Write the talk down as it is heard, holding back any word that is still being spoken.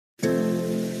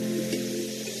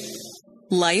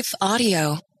Life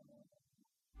Audio.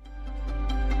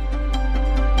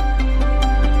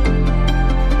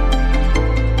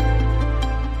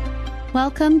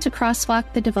 Welcome to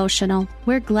Crosswalk the Devotional.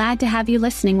 We're glad to have you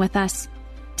listening with us.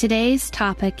 Today's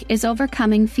topic is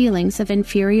overcoming feelings of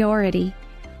inferiority.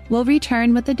 We'll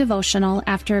return with the devotional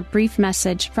after a brief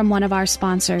message from one of our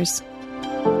sponsors.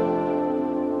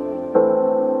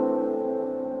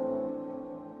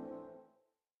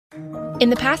 In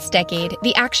the past decade,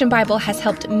 the Action Bible has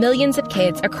helped millions of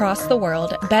kids across the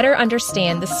world better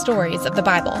understand the stories of the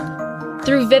Bible.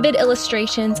 Through vivid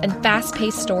illustrations and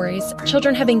fast-paced stories,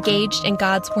 children have engaged in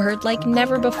God's Word like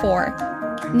never before.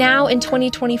 Now, in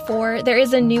 2024, there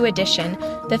is a new edition,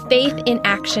 the Faith in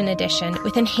Action Edition,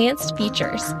 with enhanced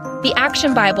features. The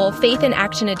Action Bible Faith in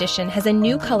Action Edition has a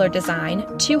new color design,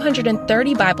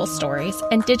 230 Bible stories,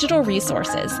 and digital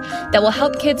resources that will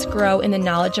help kids grow in the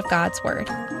knowledge of God's Word.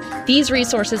 These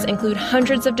resources include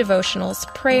hundreds of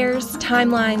devotionals, prayers,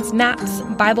 timelines, maps,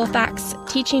 Bible facts,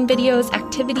 teaching videos,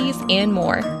 activities, and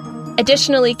more.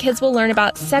 Additionally, kids will learn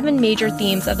about 7 major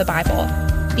themes of the Bible.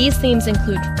 These themes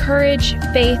include courage,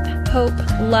 faith, hope,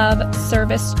 love,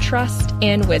 service, trust,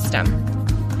 and wisdom.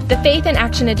 The Faith in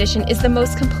Action Edition is the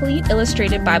most complete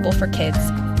illustrated Bible for kids.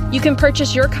 You can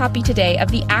purchase your copy today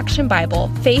of the Action Bible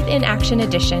Faith in Action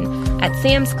Edition at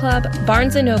Sam's Club,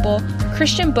 Barnes & Noble,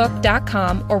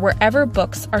 ChristianBook.com, or wherever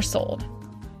books are sold.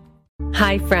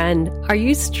 Hi, friend. Are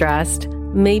you stressed?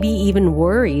 Maybe even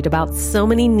worried about so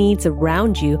many needs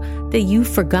around you that you've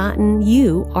forgotten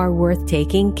you are worth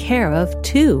taking care of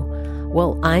too?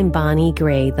 Well, I'm Bonnie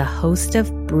Gray, the host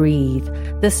of Breathe,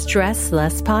 the Stress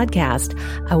Less podcast.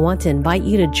 I want to invite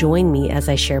you to join me as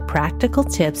I share practical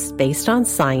tips based on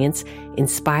science,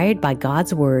 inspired by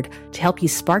God's Word, to help you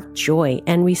spark joy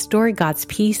and restore God's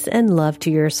peace and love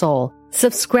to your soul.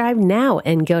 Subscribe now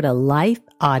and go to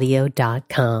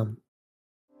lifeaudio.com.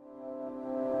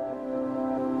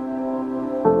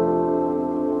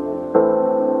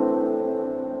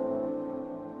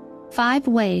 Five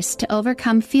Ways to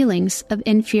Overcome Feelings of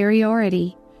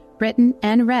Inferiority, written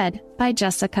and read by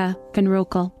Jessica Van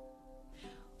Roekel.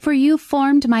 For you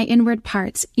formed my inward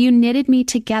parts, you knitted me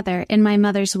together in my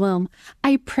mother's womb.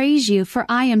 I praise you, for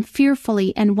I am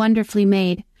fearfully and wonderfully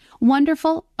made.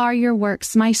 Wonderful are your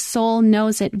works, my soul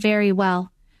knows it very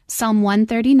well. Psalm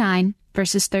 139,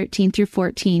 verses 13 through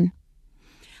 14.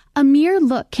 A mere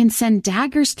look can send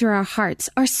daggers through our hearts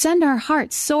or send our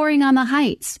hearts soaring on the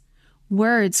heights.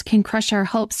 Words can crush our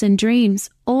hopes and dreams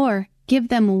or give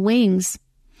them wings.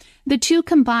 The two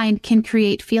combined can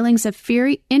create feelings of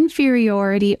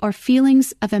inferiority or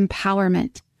feelings of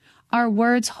empowerment. Our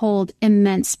words hold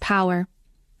immense power.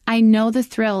 I know the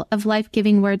thrill of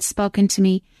life-giving words spoken to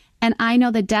me, and I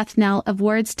know the death knell of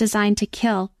words designed to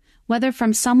kill, whether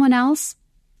from someone else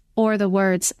or the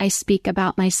words I speak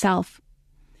about myself.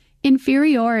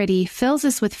 Inferiority fills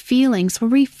us with feelings where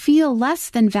we feel less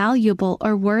than valuable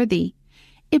or worthy.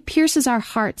 It pierces our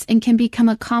hearts and can become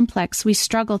a complex we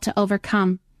struggle to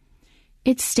overcome.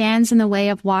 It stands in the way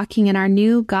of walking in our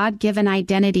new God-given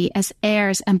identity as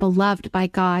heirs and beloved by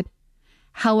God.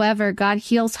 However, God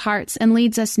heals hearts and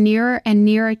leads us nearer and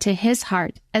nearer to His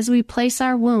heart as we place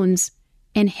our wounds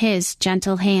in His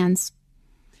gentle hands.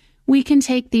 We can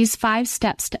take these 5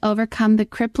 steps to overcome the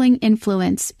crippling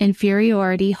influence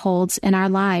inferiority holds in our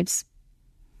lives.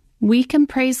 We can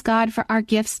praise God for our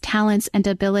gifts, talents, and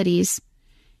abilities.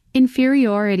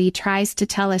 Inferiority tries to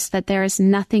tell us that there is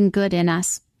nothing good in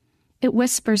us. It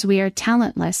whispers we are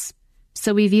talentless,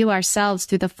 so we view ourselves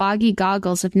through the foggy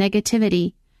goggles of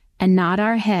negativity and nod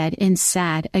our head in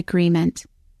sad agreement.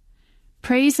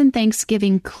 Praise and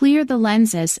thanksgiving clear the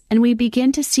lenses, and we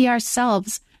begin to see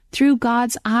ourselves through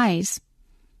God's eyes.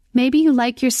 Maybe you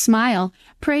like your smile.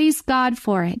 Praise God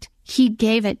for it. He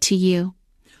gave it to you.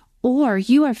 Or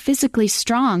you are physically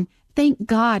strong. Thank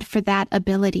God for that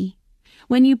ability.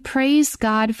 When you praise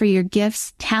God for your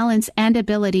gifts, talents, and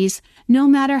abilities, no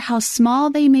matter how small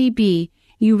they may be,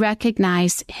 you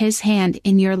recognize His hand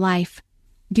in your life.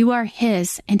 You are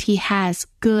His, and He has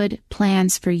good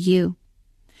plans for you.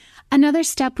 Another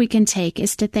step we can take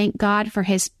is to thank God for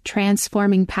His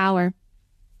transforming power.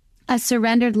 A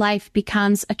surrendered life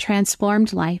becomes a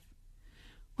transformed life.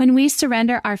 When we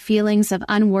surrender our feelings of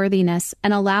unworthiness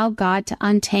and allow God to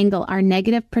untangle our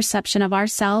negative perception of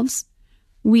ourselves,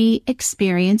 we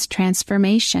experience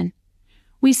transformation.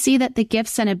 We see that the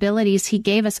gifts and abilities He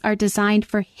gave us are designed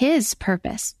for His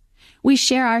purpose. We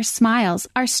share our smiles,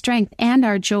 our strength, and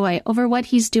our joy over what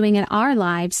He's doing in our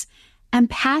lives and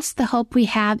pass the hope we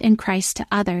have in Christ to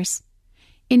others.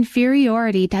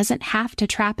 Inferiority doesn't have to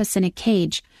trap us in a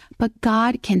cage, but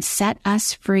God can set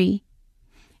us free.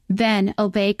 Then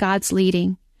obey God's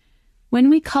leading. When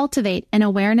we cultivate an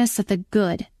awareness of the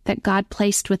good that God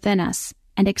placed within us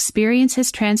and experience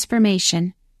His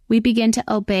transformation, we begin to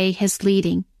obey His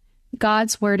leading.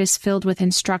 God's word is filled with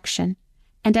instruction,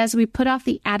 and as we put off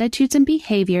the attitudes and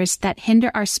behaviors that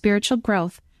hinder our spiritual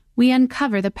growth, we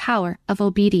uncover the power of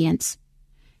obedience.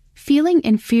 Feeling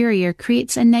inferior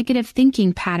creates a negative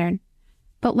thinking pattern,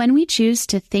 but when we choose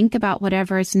to think about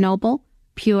whatever is noble,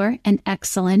 pure, and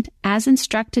excellent, as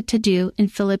instructed to do in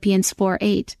Philippians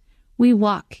 4:8, we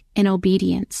walk in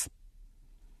obedience.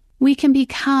 We can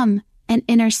become an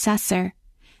intercessor.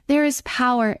 There is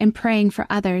power in praying for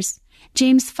others.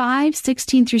 James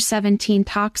 5:16-17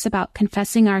 talks about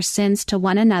confessing our sins to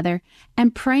one another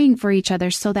and praying for each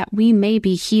other so that we may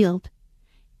be healed.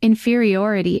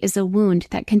 Inferiority is a wound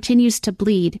that continues to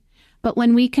bleed, but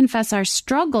when we confess our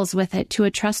struggles with it to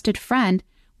a trusted friend,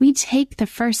 we take the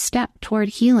first step toward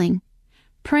healing.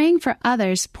 Praying for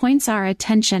others points our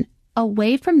attention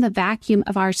away from the vacuum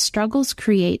of our struggles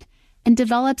create and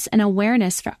develops an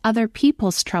awareness for other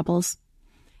people's troubles.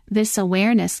 This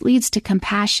awareness leads to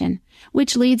compassion,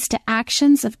 which leads to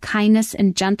actions of kindness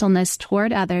and gentleness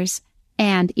toward others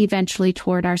and eventually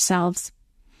toward ourselves.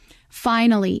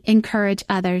 Finally, encourage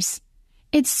others.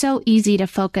 It's so easy to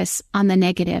focus on the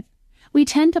negative. We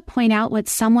tend to point out what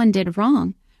someone did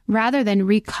wrong rather than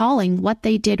recalling what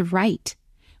they did right.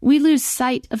 We lose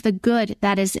sight of the good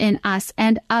that is in us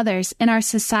and others in our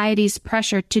society's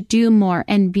pressure to do more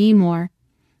and be more.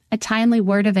 A timely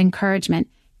word of encouragement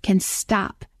can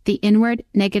stop the inward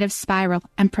negative spiral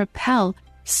and propel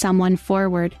someone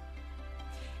forward.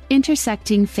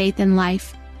 Intersecting faith and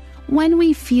life. When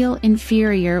we feel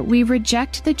inferior, we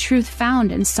reject the truth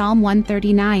found in Psalm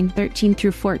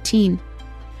 139:13-14.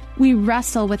 We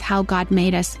wrestle with how God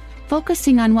made us,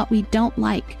 focusing on what we don't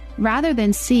like, rather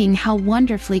than seeing how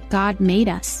wonderfully God made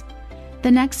us.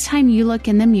 The next time you look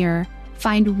in the mirror,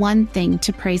 find one thing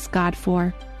to praise God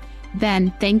for.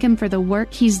 Then thank Him for the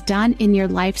work He's done in your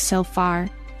life so far.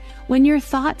 When your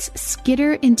thoughts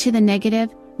skitter into the negative,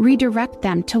 redirect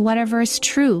them to whatever is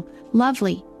true,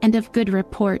 lovely, and of good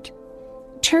report.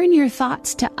 Turn your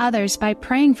thoughts to others by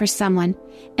praying for someone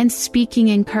and speaking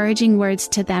encouraging words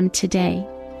to them today.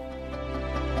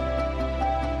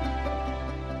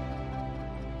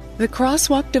 The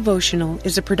Crosswalk Devotional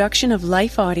is a production of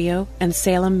Life Audio and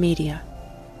Salem Media.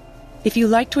 If you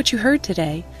liked what you heard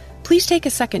today, please take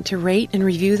a second to rate and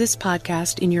review this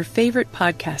podcast in your favorite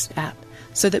podcast app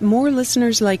so that more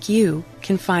listeners like you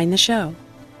can find the show.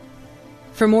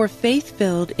 For more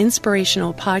faith-filled,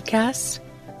 inspirational podcasts,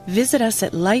 visit us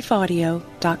at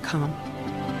lifeaudio.com.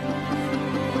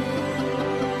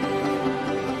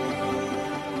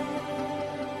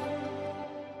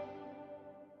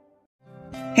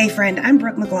 Hey friend, I'm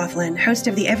Brooke McLaughlin, host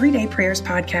of the Everyday Prayers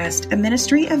podcast, a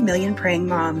ministry of Million Praying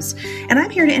Moms, and I'm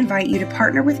here to invite you to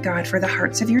partner with God for the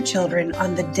hearts of your children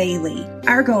on the daily.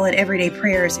 Our goal at Everyday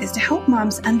Prayers is to help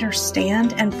moms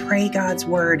understand and pray God's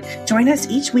Word. Join us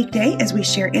each weekday as we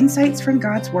share insights from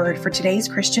God's Word for today's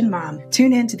Christian mom.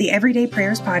 Tune in to the Everyday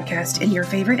Prayers podcast in your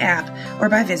favorite app or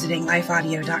by visiting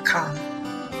lifeaudio.com.